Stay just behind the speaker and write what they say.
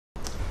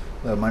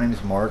Hello, my name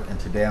is Mark, and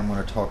today I'm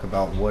going to talk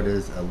about what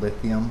is a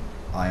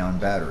lithium-ion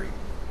battery.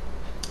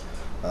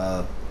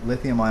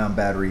 Lithium-ion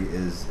battery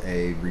is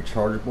a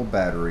rechargeable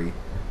battery,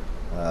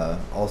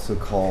 also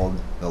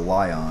called the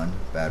Li-ion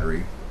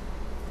battery.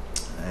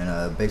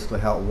 And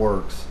basically how it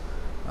works,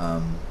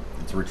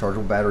 it's a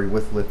rechargeable battery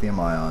with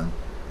lithium-ion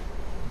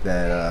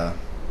that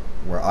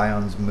where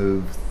ions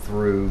move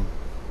through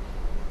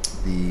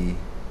the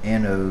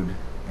anode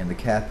and the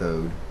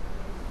cathode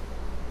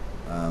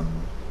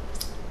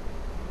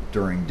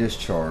during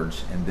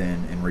discharge, and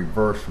then in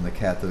reverse from the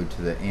cathode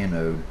to the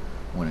anode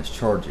when it's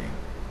charging.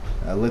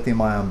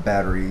 Lithium-ion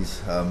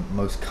batteries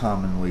most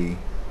commonly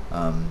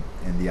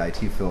in the IT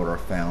field are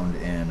found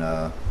in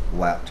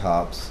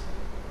laptops,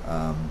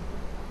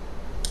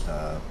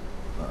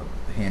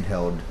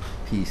 handheld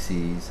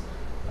PCs.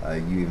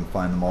 You even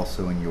find them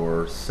also in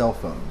your cell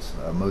phones.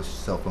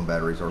 Most cell phone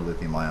batteries are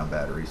lithium-ion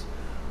batteries.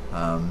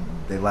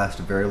 They last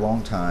a very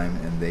long time,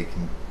 and they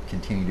can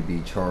continue to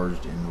be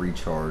charged and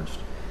recharged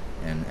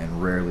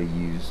and rarely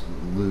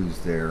lose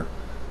their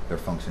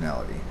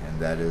functionality, and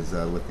that is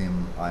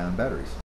lithium-ion batteries.